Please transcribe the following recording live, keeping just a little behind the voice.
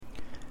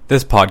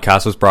This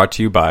podcast was brought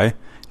to you by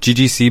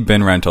GGC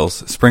Bin Rentals.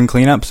 Spring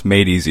cleanups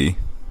made easy.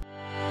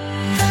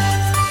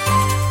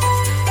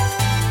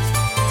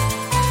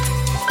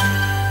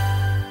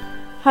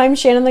 Hi, I'm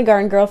Shannon the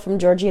Garden Girl from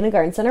Georgina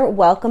Garden Center.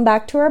 Welcome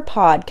back to our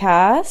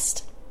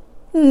podcast.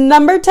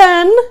 Number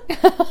 10.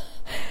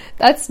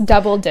 That's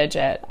double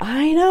digit.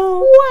 I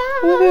know.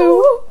 Wow.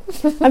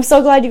 Woo-hoo. I'm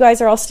so glad you guys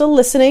are all still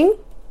listening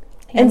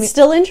and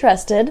still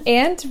interested.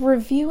 And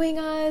reviewing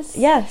us.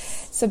 Yes.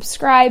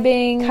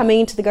 Subscribing.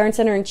 Coming to the Garden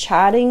Center and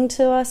chatting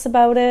to us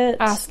about it.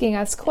 Asking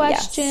us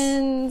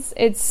questions.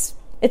 Yes.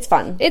 It's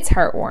fun. It's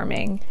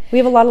heartwarming. We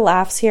have a lot of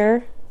laughs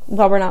here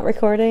while we're not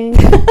recording.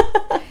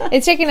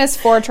 It's taken us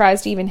 4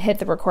 tries to even hit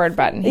the record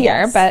button here,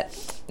 Yes.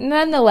 but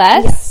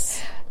nonetheless,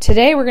 Yes.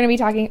 today we're going to be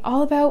talking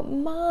all about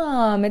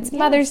Mom. It's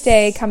Mother's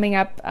Day coming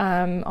up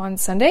on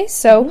Sunday,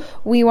 so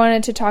we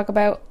wanted to talk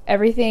about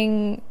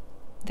everything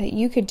that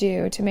you could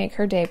do to make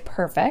her day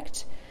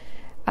perfect.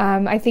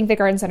 I think the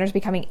Garden Center is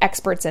becoming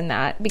experts in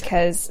that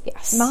because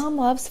Mom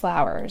loves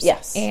flowers.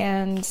 Yes.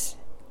 And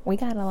we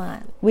got a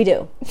lot. We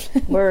do.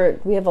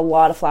 We have a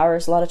lot of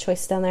flowers, a lot of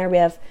choices down there. We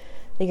have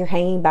like your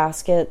hanging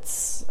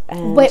baskets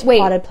and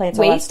potted plants,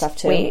 all that stuff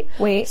too.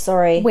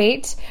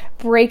 Wait.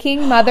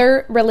 Breaking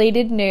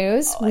mother-related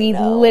news. We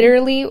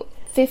literally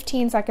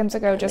 15 seconds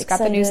ago just got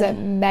the news that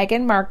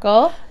Meghan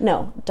Markle...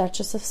 No,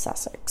 Duchess of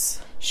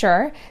Sussex.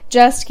 Sure.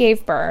 Just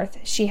gave birth.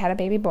 She had a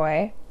baby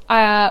boy.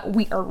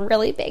 We are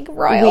really big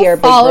royal We are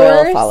followers.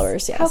 big royal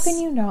followers, yes. How can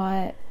you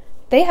not?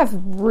 They have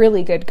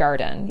really good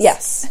gardens.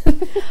 Yes.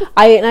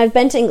 I've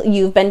been to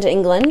you've been to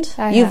England.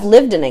 You've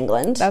lived in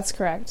England. That's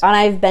correct. And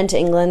I've been to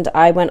England.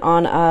 I went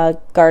on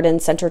a garden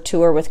center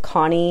tour with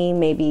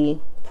Connie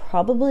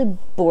probably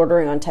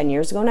bordering on 10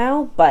 years ago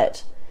now,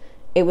 but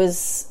it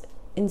was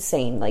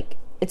insane. Like,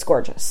 it's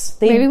gorgeous.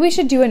 Maybe we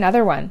should do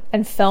another one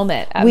and film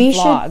it. We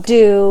should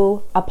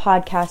do a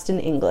podcast in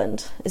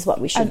England is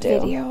what we should do. A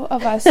video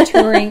of us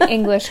touring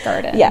English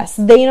gardens. Yes,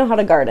 they know how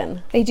to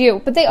garden. They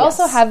do, but they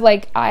also have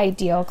like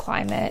ideal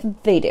climate.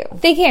 They do.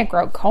 They can't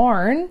grow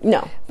corn.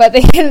 No, but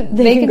they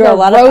can grow a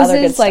lot roses of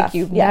other good like stuff.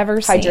 you've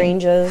never seen.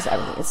 Hydrangeas,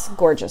 everything. It's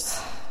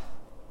gorgeous.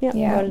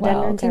 Yeah.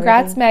 Well,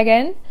 congrats,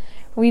 Megan.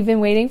 We've been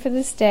waiting for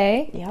this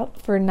day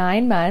for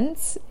 9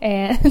 months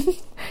and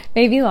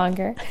maybe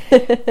longer.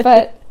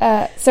 But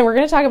so we're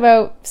going to talk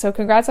about, so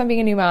congrats on being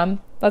a new mom.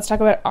 Let's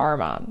talk about our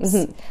moms.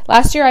 Mm-hmm.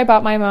 Last year I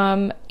bought my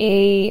mom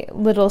a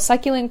little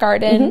succulent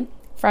garden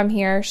from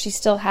here. She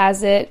still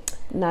has it.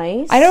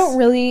 Nice. I don't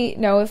really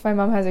know if my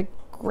mom has a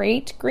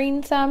great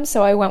green thumb,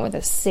 so I went with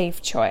a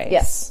safe choice.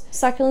 Yes.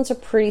 Succulents are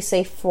pretty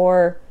safe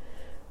for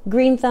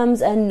green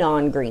thumbs and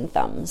non-green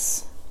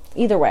thumbs.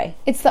 Either way.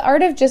 It's the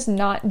art of just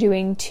not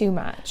doing too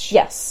much.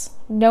 Yes.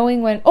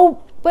 Knowing when...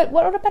 Oh, but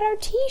what about our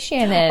tea,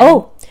 Shannon?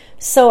 Oh,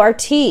 so our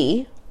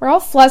tea... We're all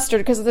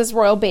flustered because of this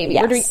royal baby.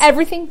 Yes. We're doing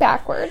everything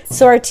backwards.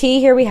 So our tea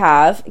here we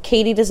have...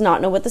 Katie does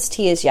not know what this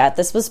tea is yet.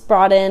 This was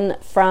brought in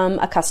from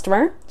a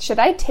customer. Should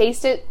I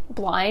taste it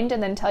blind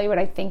and then tell you what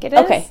I think it is?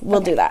 Okay, we'll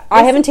do that.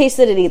 I haven't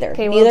tasted it either.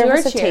 Okay, Neither we'll do of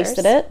us our have cheers.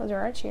 tasted it. We'll do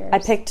our cheers. I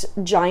picked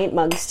giant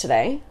mugs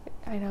today.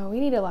 I know. We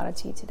need a lot of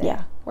tea today.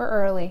 Yeah. We're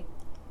early.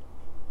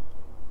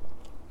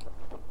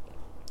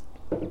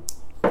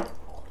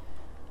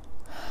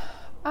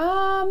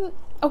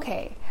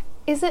 Okay.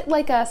 Is it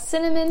like a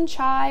cinnamon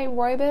chai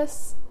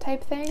rooibos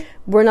type thing?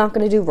 We're not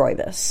going to do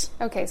rooibos.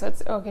 Okay, so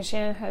it's... Okay,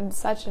 Shannon had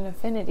such an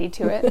affinity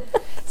to it.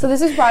 So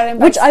this is brought in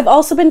by... Which I've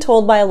also been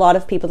told by a lot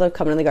of people that have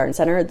come in the garden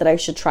center that I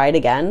should try it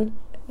again.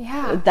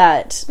 Yeah.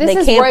 That they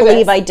can't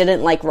believe I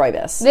didn't like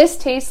rooibos. This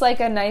tastes like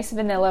a nice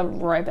vanilla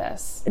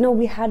rooibos. No,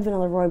 we had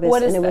vanilla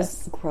rooibos and it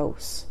was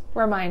gross.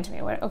 Remind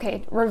me. What?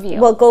 Okay,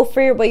 reveal. Well, go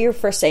for what you're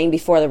first saying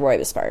before the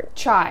rooibos part.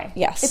 Chai.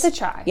 Yes. It's a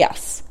chai.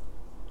 Yes.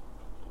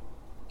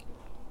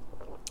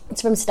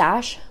 It's from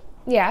Stash.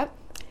 Yeah.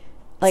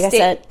 Like I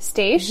said.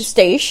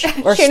 Stash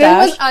or Shannon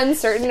was Stash.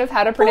 uncertain of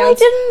how to Well,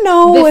 pronounce I didn't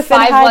know if it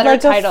had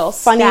like title, a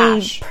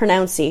funny Stash.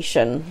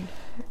 pronunciation.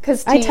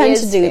 Because I tend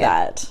to do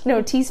that.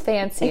 No, tea's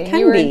fancy. It And can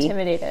you were be.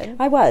 intimidated.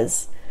 I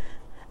was.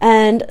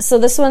 And so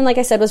this one, like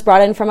I said, was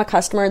brought in from a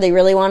customer. They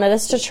really wanted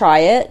us to try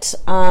it.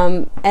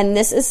 And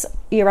this is,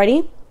 you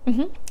ready?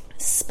 Mm-hmm.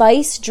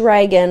 Spice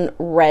Dragon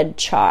Red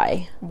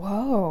Chai.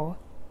 Whoa.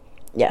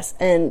 Yes,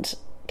 and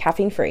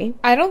caffeine free.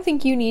 I don't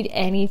think you need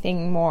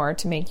anything more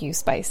to make you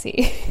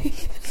spicy.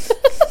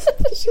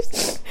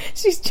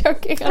 She's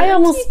joking. I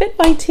almost spit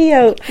my tea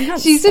out.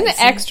 She's an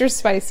extra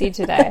spicy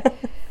today.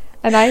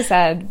 And I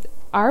said,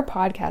 our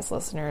podcast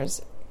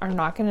listeners are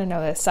not going to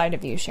know this side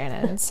of you,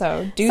 Shannon.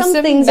 So do some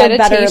things are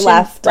better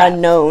left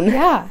unknown.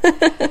 Yeah.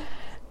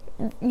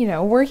 You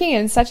know, working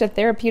in such a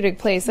therapeutic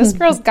place, this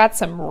girl's got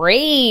some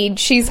rage.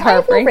 She's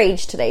heartbreaking. No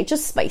rage today,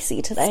 just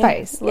spicy today.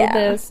 Spice. A little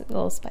this, a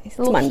little spice. It's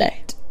Monday.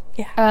 Heat.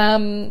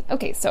 Yeah.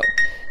 Okay, so...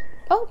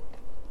 Oh.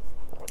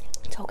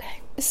 It's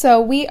okay.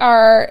 So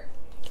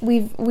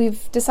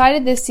we've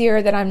decided this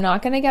year that I'm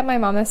not going to get my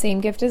mom the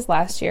same gift as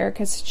last year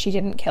because she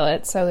didn't kill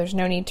it, so there's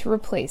no need to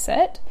replace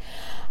it.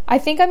 I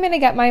think I'm going to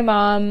get my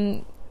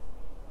mom...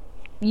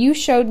 You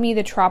showed me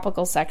the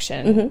tropical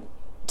section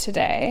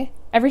today.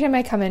 every time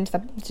I come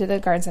into the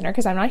garden center,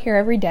 because I'm not here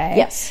every day.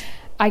 Yes.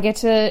 I get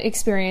to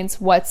experience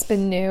what's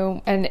been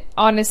new. And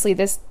honestly,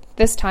 this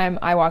time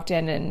I walked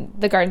in and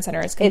the garden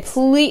center is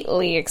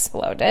completely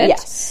exploded.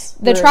 Yes.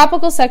 The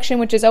tropical section,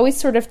 which is always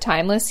sort of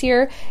timeless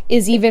here,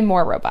 is even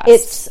more robust.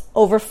 It's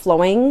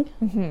overflowing.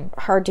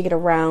 Hard to get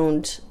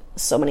around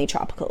so many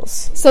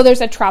tropicals. So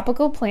there's a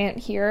tropical plant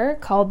here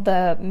called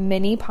the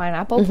mini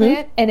pineapple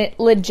plant, and it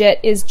legit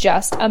is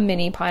just a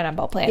mini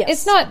pineapple plant. Yes.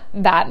 It's not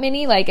that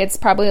mini, like it's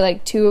probably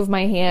like 2 of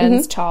my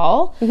hands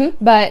tall,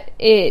 but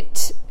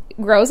it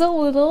grows a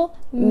little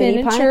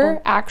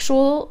miniature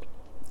actual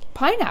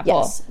pineapple.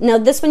 Yes. Now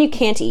this one you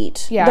can't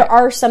eat. Yeah. There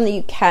are some that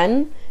you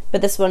can,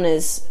 but this one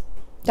is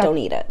don't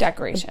eat it.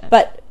 Decoration.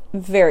 But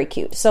very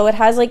cute. So it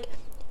has like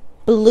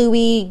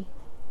bluey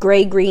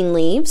gray-green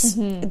leaves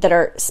that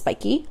are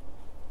spiky.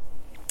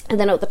 And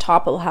then at the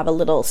top, it will have a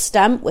little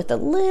stem with a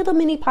little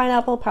mini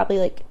pineapple, probably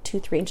like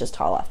 2-3 inches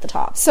tall off the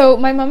top. So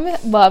my mom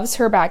loves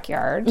her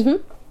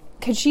backyard.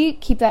 Could she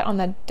keep that on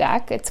the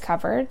deck? It's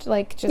covered,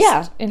 like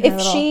just in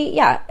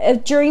her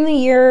if during the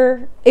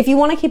year, if you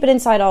want to keep it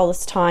inside all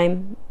this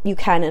time, you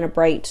can in a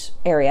bright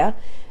area.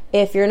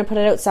 If you're going to put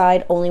it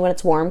outside, only when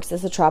it's warm, because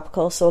it's a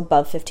tropical, so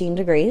above 15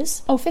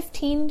 degrees. Oh,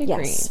 15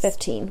 degrees. Yes,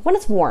 15. When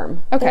it's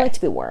warm. Okay. They like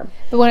to be warm.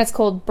 But when it's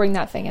cold, bring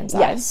that thing inside.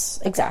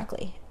 Yes,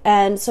 exactly.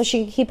 And so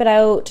she could keep it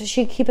out.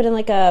 She could keep it in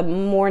like a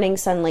morning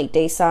sun, late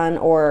day sun,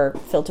 or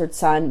filtered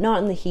sun,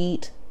 not in the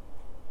heat.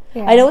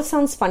 Yeah. I know it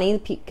sounds funny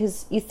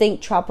because you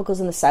think tropicals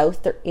in the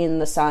south, they're in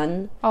the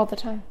sun. All the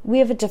time. We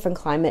have a different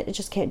climate. It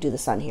just can't do the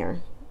sun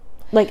here.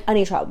 Like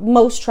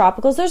most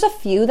tropicals. There's a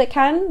few that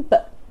can,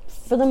 but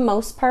for the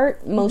most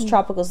part, most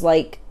tropicals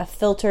like a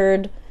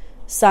filtered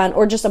sun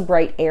or just a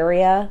bright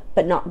area,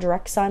 but not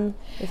direct sun,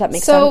 if that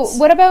makes sense. So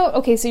what about,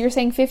 okay, so you're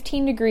saying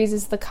 15 degrees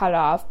is the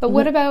cutoff, but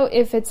what about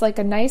if it's like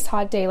a nice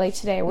hot day like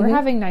today? We're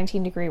having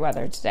 19 degree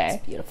weather today.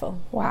 It's beautiful.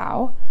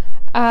 Wow.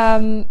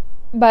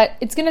 But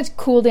it's going to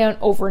cool down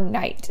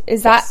overnight.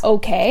 Is that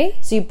okay?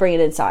 So you bring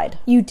it inside.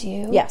 You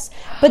do? Yes.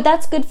 But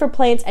that's good for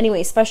plants anyway,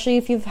 especially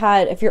if you're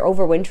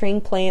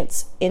overwintering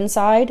plants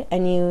inside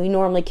and you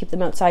normally keep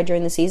them outside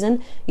during the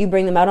season. You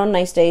bring them out on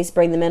nice days,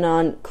 bring them in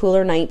on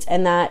cooler nights,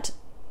 and that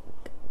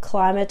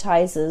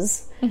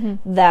climatizes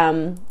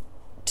them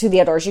to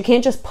the outdoors. You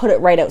can't just put it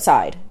right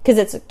outside because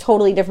it's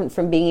totally different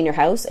from being in your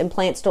house, and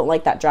plants don't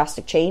like that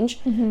drastic change.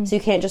 So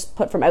you can't just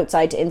put from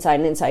outside to inside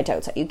and inside to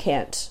outside. You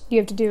can't.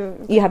 You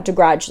have to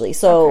gradually.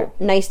 So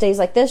nice days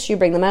like this, you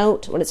bring them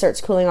out. When it starts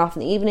cooling off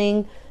in the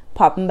evening,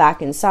 pop them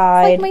back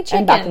inside, like my chickens,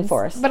 and back and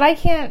forth. But I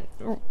can't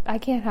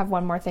have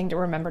one more thing to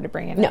remember to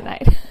bring in at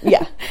night.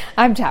 Yeah.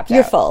 I'm tapped out.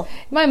 You're full.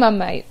 My mom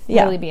might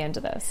really be into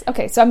this.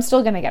 Okay, so I'm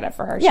still going to get it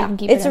for her. She can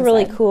keep it it's a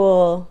really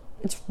cool,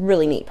 it's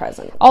really neat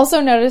present.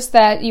 Also notice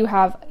that you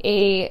have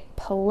a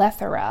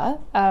plethora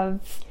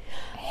of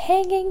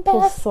hanging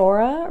baskets.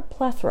 Plethora or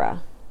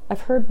plethora?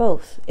 I've heard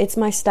both. It's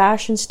my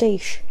stash and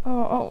stash.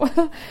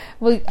 Oh.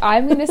 Well,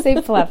 I'm going to say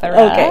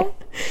plethora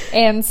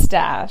and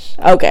stash.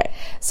 Okay.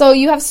 So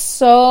you have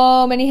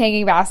so many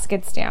hanging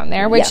baskets down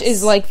there, which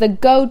is like the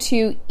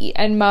go-to,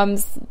 and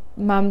moms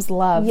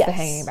love the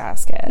hanging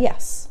basket.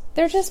 Yes.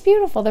 They're just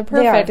beautiful. They're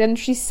perfect. And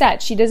she's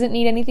set. She doesn't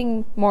need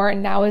anything more,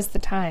 and now is the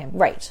time.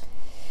 Right.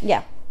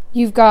 Yeah.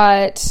 You've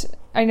got,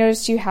 I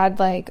noticed you had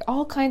like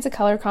all kinds of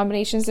color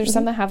combinations. There's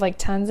some that have like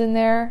tons in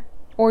there,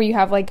 or you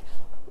have like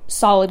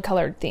solid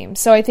colored themes.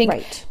 So I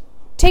think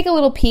take a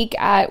little peek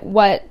at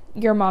what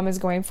your mom is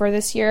going for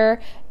this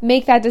year.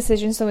 Make that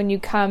decision so when you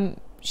come,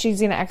 she's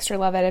going to extra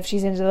love it if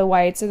she's into the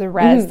whites or the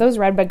reds. Those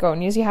red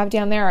begonias you have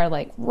down there are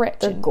like rich.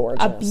 They're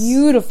gorgeous. A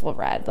beautiful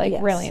red, like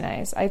really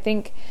nice. I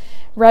think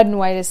red and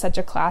white is such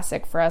a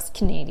classic for us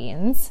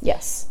Canadians.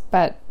 Yes.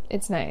 But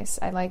it's nice.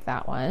 I like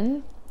that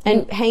one.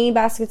 And hanging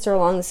baskets are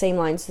along the same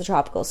lines as the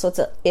tropical, so it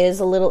is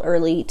a little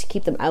early to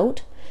keep them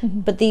out.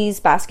 But these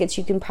baskets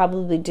you can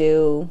probably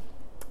do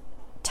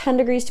 10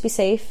 degrees to be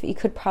safe. You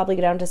could probably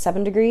go down to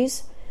 7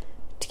 degrees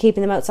to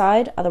keeping them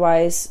outside.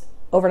 Otherwise,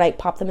 overnight,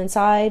 pop them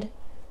inside.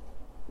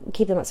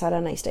 Keep them outside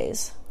on nice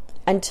days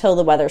until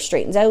the weather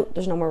straightens out.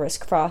 There's no more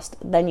risk of frost.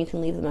 Then you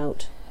can leave them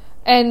out.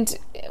 And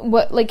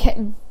what, like,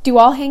 do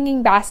all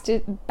hanging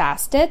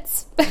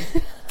baskets?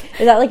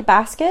 Is that like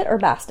basket or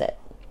basket?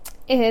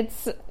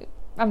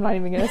 I'm not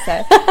even going to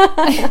say.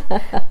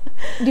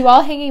 Do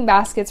all hanging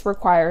baskets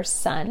require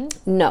sun?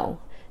 No.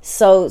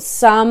 So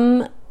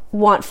some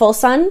want full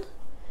sun,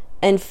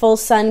 and full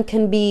sun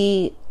can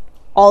be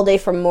all day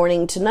from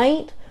morning to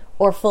night,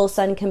 or full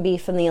sun can be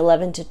from the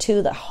 11 to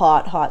 2, the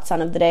hot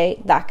sun of the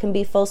day. That can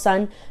be full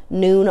sun,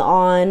 noon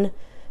on.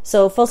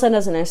 So full sun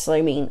doesn't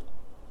necessarily mean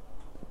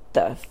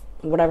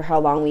how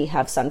long we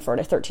have sun for,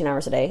 13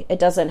 hours a day. It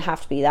doesn't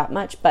have to be that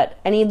much, but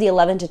any of the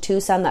 11 to 2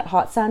 sun, that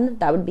hot sun,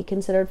 that would be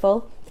considered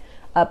full.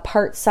 A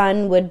part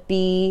sun would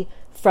be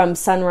from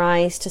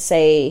sunrise to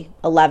say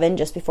 11,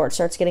 just before it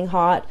starts getting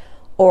hot,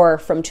 or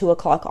from 2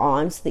 o'clock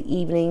on, so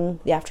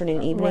the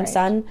afternoon, evening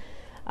sun.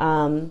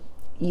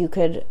 You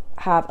could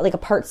have, like, a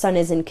part sun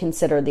isn't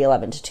considered the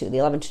 11 to 2. The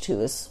 11 to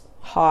 2 is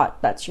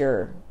hot. That's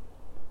your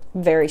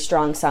very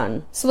strong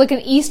sun. So like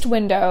an east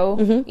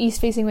window,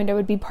 east-facing window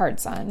would be part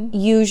sun.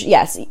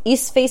 Yes,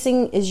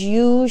 east-facing is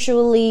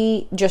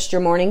usually just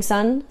your morning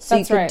sun. So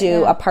you could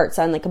do a part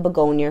sun, like a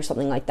begonia or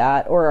something like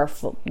that. Or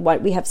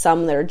what we have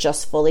some that are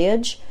just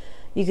foliage.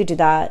 You could do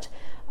that.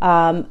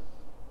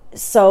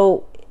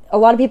 So a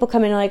lot of people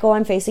come in and like, oh,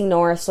 I'm facing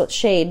north, so it's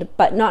shade.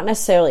 But not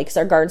necessarily, because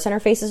our garden center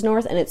faces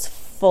north and it's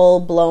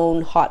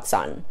full-blown hot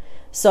sun.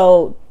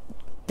 So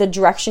the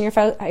direction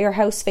your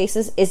house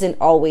faces isn't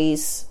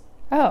always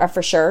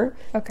for sure.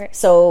 Okay.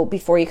 So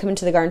before you come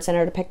into the garden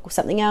center to pick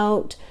something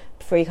out,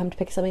 before you come to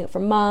pick something up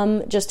from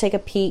Mom, just take a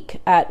peek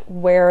at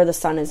where the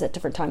sun is at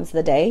different times of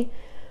the day.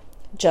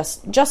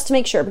 Just to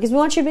make sure, because we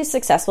want you to be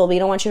successful. We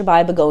don't want you to buy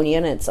a begonia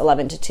and it's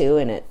 11 to 2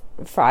 and it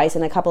fries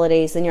in a couple of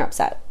days, then you're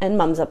upset. And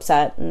Mom's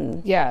upset.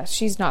 And yeah,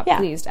 she's not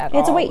pleased at all.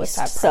 It's a waste. With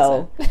that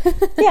so,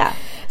 yeah.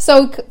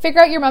 So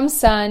figure out your mom's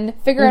sun,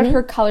 figure out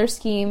her color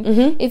scheme.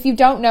 If you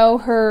don't know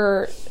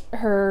her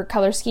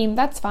color scheme,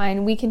 that's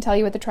fine. We can tell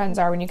you what the trends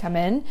are when you come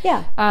in.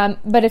 Yeah.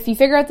 But if you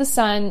figure out the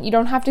sun, you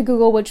don't have to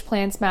Google which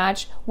plants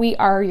match. We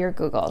are your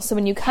Google. So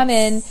when you come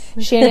in,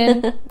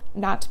 Shannon,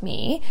 not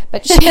me,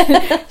 but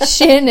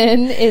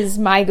Shannon is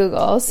my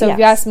Google. So if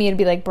you ask me, it'd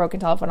be like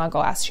broken telephone. I'll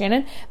go ask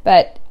Shannon.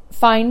 But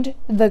find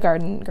the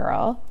garden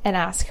girl and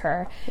ask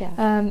her. Yeah.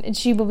 And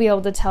she will be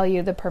able to tell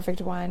you the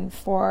perfect one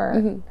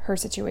for her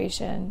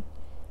situation.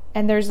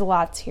 And there's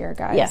lots here,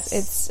 guys. Yes.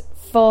 It's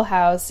full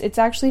house. It's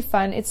actually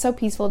fun. It's so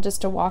peaceful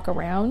just to walk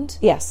around.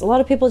 Yes. A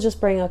lot of people just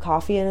bring a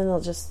coffee in and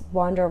they'll just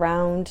wander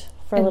around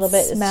for a little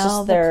bit. Smell it's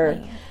just their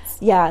plants.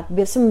 Yeah, we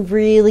have some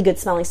really good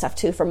smelling stuff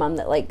too for Mom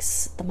that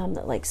likes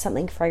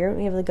something fragrant.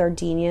 We have the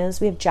gardenias.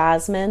 We have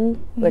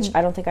jasmine, which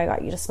I don't think I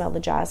got you to smell the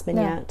jasmine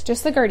yet.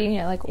 Just the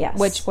gardenia,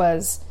 which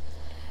was...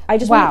 I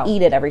just want to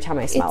eat it every time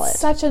I smell it. It's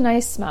such a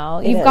nice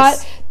smell. You've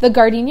got the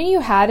gardenia you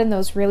had in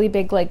those really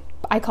big, like,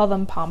 I call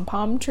them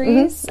pom-pom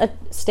trees. A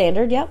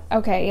standard, yep.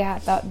 Okay, yeah,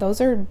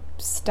 those are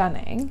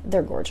stunning.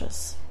 They're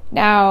gorgeous.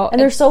 Now... And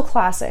they're so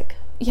classic.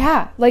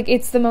 Yeah, like,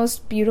 it's the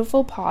most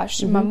beautiful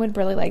posh. Mom would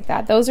really like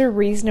that. Those are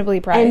reasonably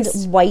priced.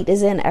 And white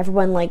is in.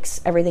 Everyone likes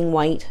everything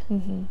white.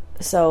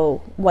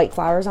 So, white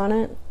flowers on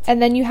it.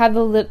 And then you have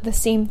the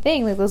same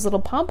thing, like those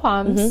little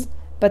pom-poms.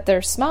 But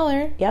they're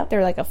smaller. Yep.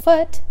 They're like a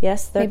foot.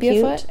 Yes, they're maybe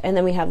cute. A foot. And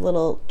then we have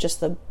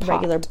just the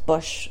regular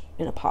bush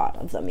in a pot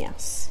of them,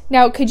 yes.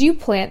 Now, could you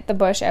plant the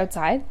bush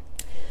outside?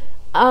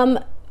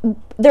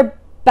 They're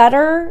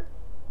better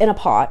in a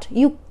pot.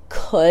 You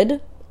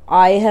could.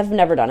 I have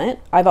never done it.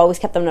 I've always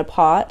kept them in a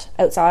pot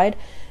outside.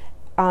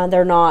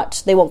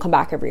 They won't come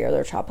back every year.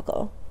 They're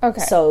tropical. Okay.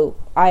 So,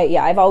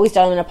 I've always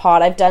done them in a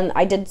pot.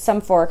 I did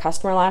some for a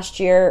customer last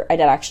year. I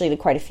did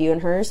quite a few in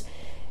hers.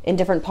 In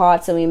different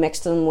pots, and we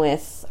mixed them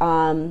with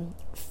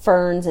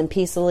ferns and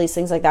peace lilies,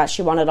 things like that.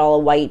 She wanted all a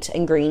white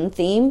and green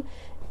theme,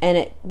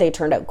 and they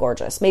turned out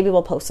gorgeous. Maybe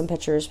we'll post some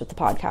pictures with the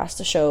podcast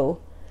to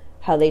show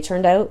how they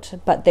turned out,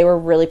 but they were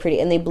really pretty,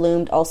 and they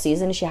bloomed all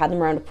season. She had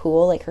them around a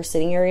pool, like her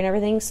sitting area and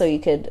everything, so you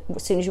could,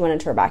 as soon as you went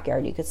into her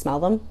backyard, you could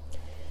smell them.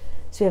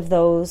 So we have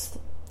those.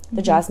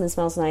 The jasmine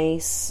smells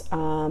nice.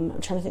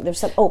 I'm trying to think. There's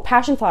some... Oh,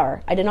 passion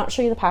flower. I did not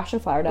show you the passion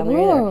flower down there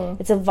either.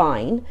 It's a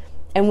vine,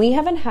 and we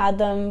haven't had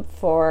them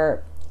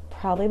for...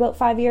 probably about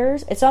 5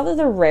 years. It's not that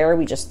they're rare,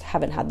 we just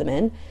haven't had them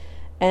in.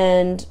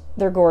 And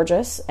they're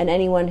gorgeous, and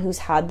anyone who's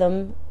had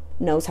them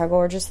knows how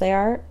gorgeous they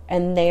are,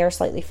 and they are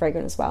slightly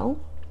fragrant as well.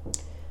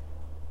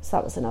 So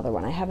that was another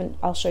one.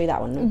 I'll show you that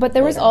one. But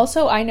there was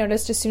also, I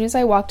noticed as soon as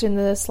I walked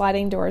into the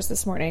sliding doors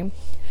this morning,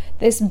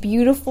 this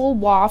beautiful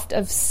waft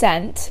of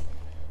scent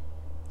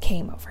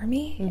came over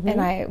me,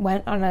 and I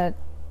went on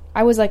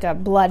I was like a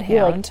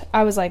bloodhound.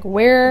 I was like,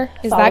 where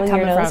is that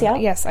coming from? Yeah.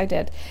 Yes, I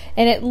did.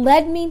 And it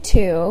led me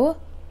to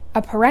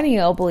a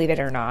perennial, believe it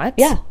or not.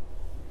 Yeah.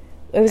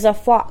 It was a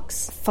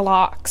phlox.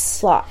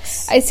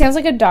 Phlox. It sounds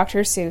like a Dr.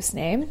 Seuss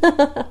name.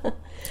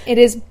 It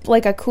is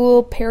like a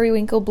cool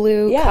periwinkle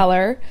blue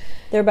color.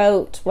 They're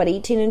about,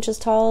 18 inches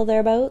tall,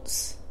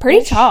 thereabouts?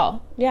 Pretty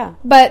tall. Yeah.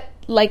 But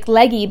like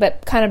leggy,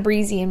 but kind of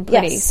breezy and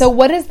pretty. Yes. So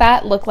what does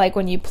that look like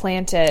when you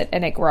plant it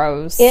and it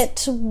grows?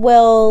 It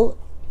will...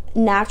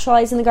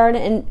 naturalize in the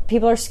garden, and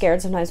people are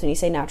scared sometimes when you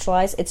say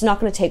naturalize. It's not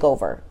going to take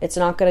over. It's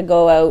not going to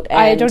go out and...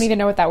 I don't even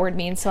know what that word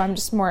means, so I'm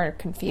just more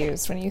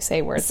confused when you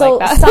say words like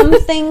that. So some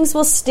things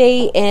will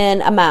stay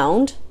in a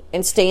mound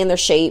and stay in their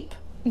shape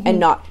and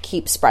not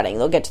keep spreading.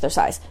 They'll get to their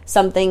size.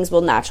 Some things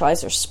will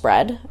naturalize or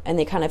spread, and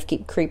they kind of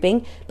keep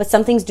creeping. But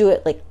some things do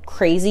it like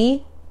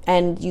crazy,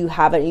 and you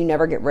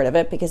never get rid of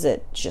it because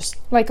it just...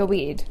 like a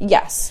weed.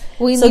 Yes.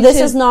 So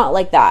this is not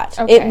like that.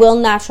 Okay. It will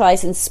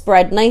naturalize and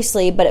spread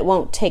nicely, but it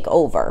won't take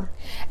over.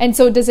 And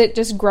so does it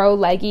just grow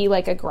leggy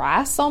like a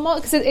grass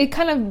almost? Because it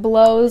kind of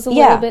blows a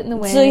little bit in the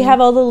wind. So you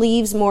have all the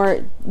leaves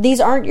more... These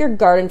aren't your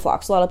garden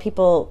phlox. A lot of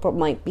people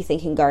might be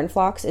thinking garden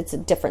phlox. It's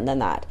different than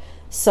that.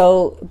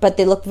 So, but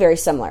they look very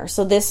similar.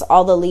 So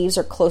all the leaves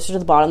are closer to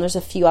the bottom. There's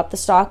a few up the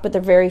stalk, but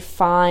they're very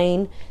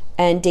fine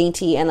and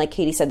dainty. And like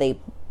Katie said, they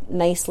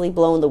nicely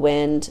blow in the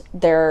wind.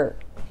 They're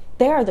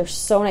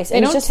so nice.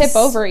 They don't tip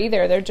over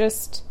either. They're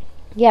just...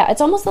 Yeah,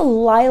 it's almost a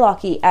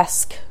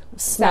lilac-y-esque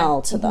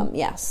smell to them.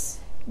 Yes.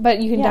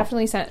 But you can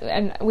definitely scent,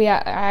 and I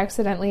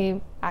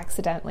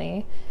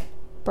accidentally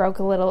broke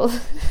a little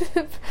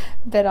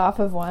bit off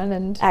of one,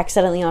 and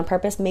accidentally on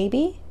purpose,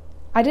 maybe.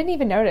 I didn't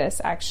even notice,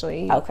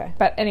 actually. Okay.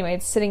 But anyway,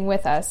 it's sitting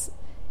with us.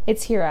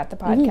 It's here at the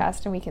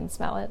podcast, and we can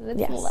smell it.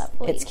 It's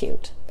lovely. It's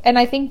cute. And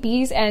I think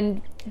bees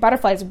and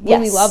butterflies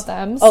really love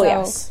them. So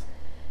yes.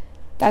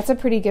 That's a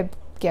pretty good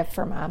gift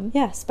for Mom.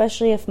 Yeah,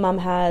 especially if Mom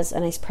has a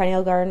nice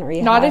perennial garden, or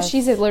not if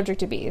she's allergic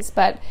to bees,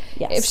 but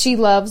if she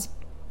loves,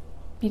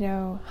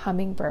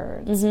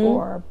 hummingbirds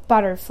or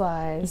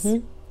butterflies.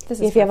 This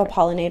is if you have a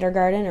pollinator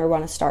garden or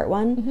want to start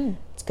one,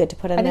 it's good to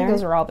put in there. I think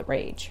those are all the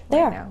rage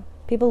right now.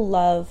 People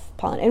love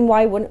pollen, and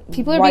why wouldn't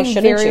people are being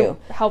very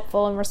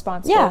helpful and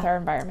responsible with our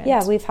environment?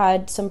 Yeah, we've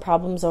had some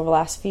problems over the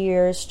last few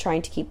years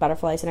trying to keep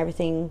butterflies and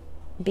everything,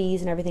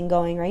 bees and everything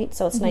going, right?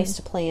 So it's nice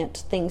to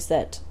plant things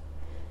that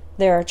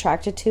they're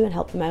attracted to and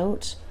help them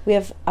out. We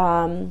have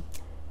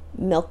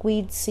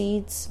milkweed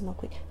seeds,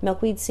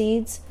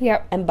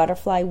 and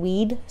butterfly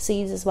weed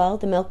seeds as well.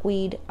 The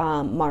milkweed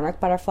monarch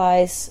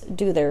butterflies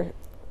do their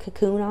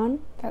cocoon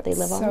on. They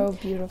live on. So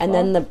beautiful. And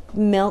then the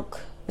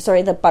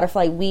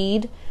butterfly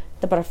weed,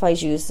 the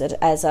butterflies use it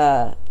as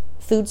a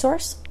food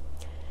source.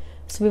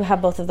 So we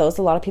have both of those.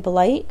 A lot of people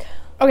like.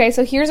 Okay,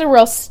 so here's a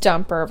real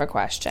stumper of a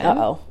question.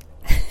 Uh-oh.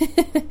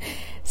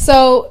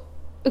 So,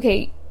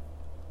 okay,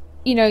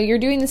 you're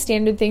doing the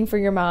standard thing for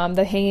your mom,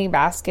 the hanging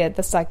basket,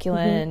 the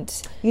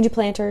succulent. You can do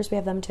planters. We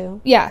have them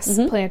too. Yes,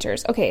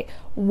 planters. Okay,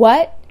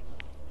 what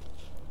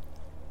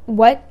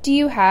do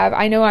you have?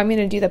 I know I'm going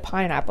to do the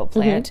pineapple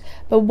plant,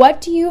 but what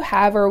do you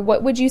have, or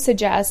what would you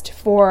suggest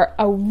for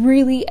a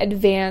really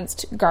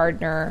advanced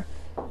gardener?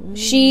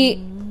 She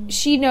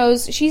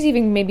knows, she's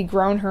even maybe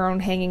grown her own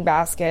hanging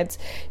baskets.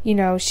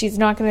 She's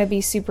not going to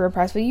be super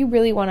impressed, but you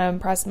really want to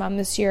impress Mom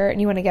this year,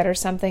 and you want to get her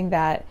something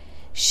that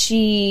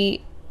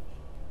she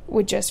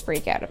would just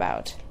freak out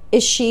about.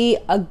 Is she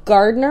a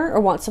gardener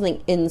or wants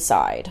something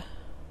inside?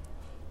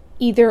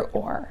 Either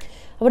or.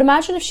 I would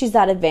imagine if she's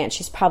that advanced,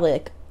 she's probably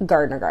like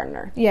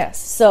gardener. Yes.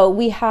 So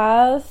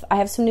I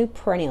have some new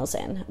perennials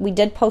in. We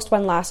did post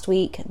one last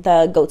week,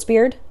 the goat's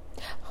beard.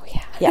 Oh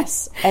yeah.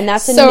 Yes. And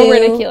that's so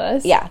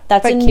ridiculous. Yeah.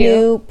 That's a cute.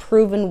 new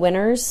proven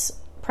winners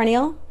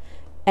perennial.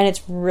 And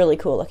it's really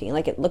cool looking.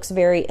 Like, it looks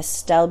very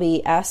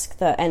Estelby-esque,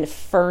 and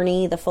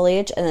ferny, the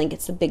foliage, and then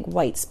gets the big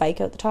white spike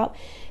out the top.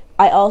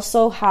 I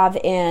also have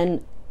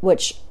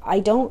which I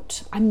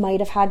might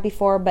have had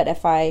before, but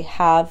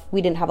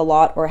we didn't have a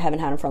lot, or I haven't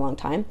had them for a long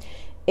time.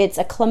 It's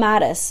a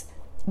clematis,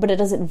 but it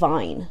doesn't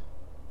vine.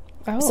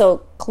 Oh. So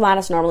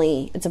clematis,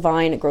 normally it's a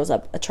vine, it grows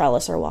up a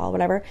trellis or a wall,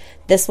 whatever.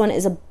 This one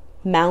is a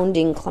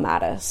mounding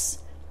clematis,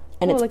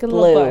 and it's like a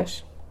blue, little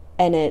bush.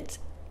 And it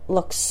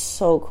looks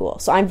so cool.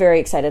 So I'm very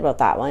excited about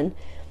that one.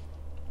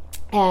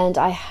 And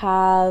I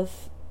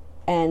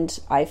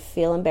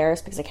feel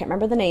embarrassed because I can't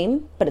remember the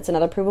name, but it's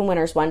another Proven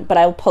Winners one. But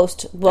I'll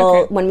post,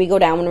 when we go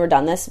down, when we're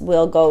done this,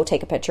 we'll go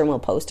take a picture and we'll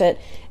post it.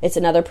 It's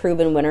another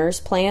Proven Winners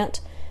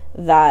plant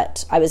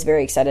that I was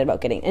very excited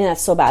about getting. And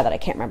that's so bad that I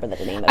can't remember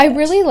the name of it. I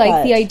really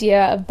like the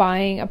idea of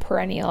buying a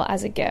perennial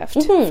as a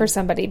gift for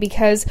somebody,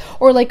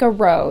 or like a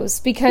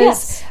rose,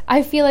 because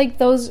I feel like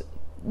those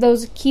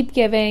keep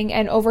giving,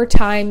 and over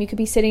time you could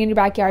be sitting in your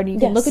backyard and you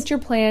can look at your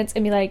plants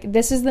and be like,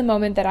 this is the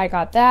moment that I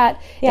got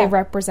that. It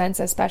represents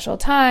a special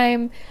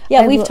time.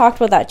 Yeah, we've talked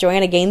about that.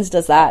 Joanna Gaines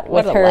does that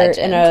with her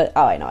legend.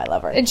 I know, I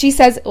love her. And she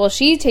says,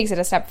 she takes it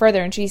a step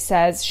further, and she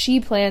says she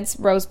plants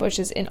rose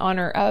bushes in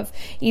honor of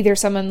either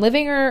someone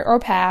living or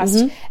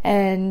past,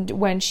 and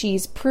when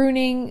she's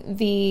pruning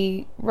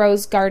the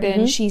rose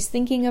garden, she's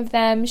thinking of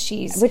them.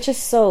 Which is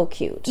so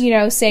cute.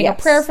 Saying a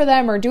prayer for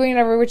them or doing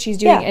whatever what she's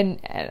doing,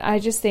 and I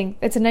just think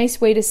it's a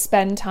nice way to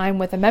spend time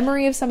with a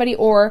memory of somebody,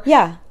 or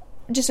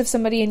just of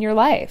somebody in your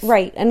life.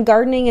 Right. And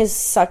gardening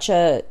is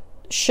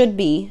should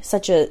be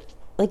such a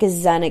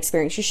zen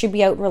experience. You should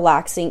be out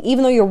relaxing.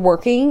 Even though you're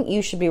working,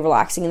 you should be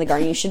relaxing in the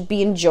garden. You should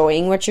be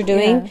enjoying what you're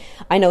doing. Yeah.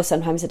 I know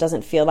sometimes it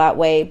doesn't feel that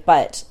way,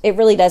 but it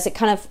really does. It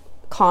kind of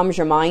calms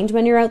your mind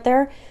when you're out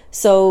there.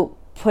 So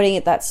putting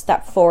it that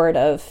step forward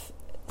of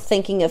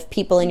thinking of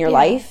people in your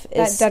life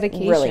is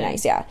dedication. Really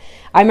nice. Yeah.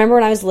 I remember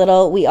when I was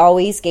little, we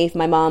always gave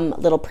my mom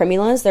little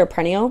primulas. They're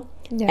perennial.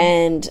 Yeah.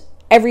 And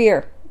every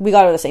year we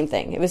got her the same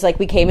thing. It was like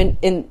we came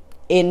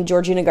in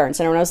Georgina Garden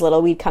Center when I was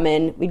little. We'd come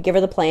in, we'd give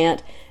her the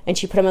plant, and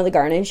she put them in the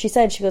garden. And she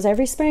goes,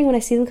 every spring when I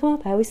see them come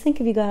up, I always think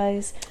of you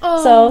guys.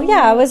 Aww. So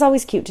yeah, it was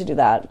always cute to do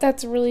that.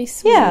 That's really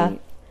sweet. Yeah.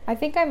 I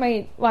think I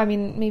might. Well, I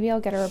mean, maybe I'll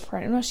get her a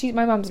perennial. No,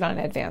 my mom's not an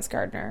advanced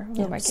gardener.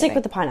 Who am I kidding? Stick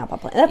with the pineapple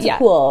plant. That's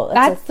cool.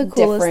 That's the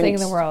coolest thing in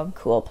the world.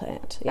 Cool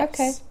plant. Yes.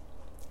 Okay.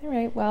 All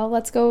right. Well,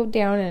 let's go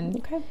down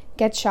and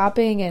get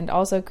shopping, and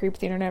also creep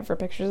the internet for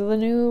pictures of the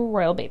new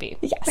royal baby.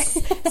 Yes.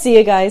 See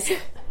you guys.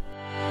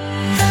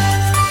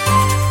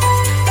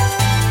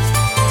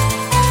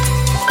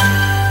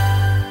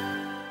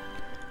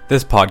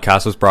 This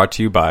podcast was brought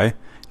to you by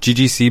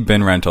GGC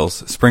Bin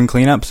Rentals. Spring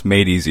cleanups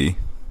made easy.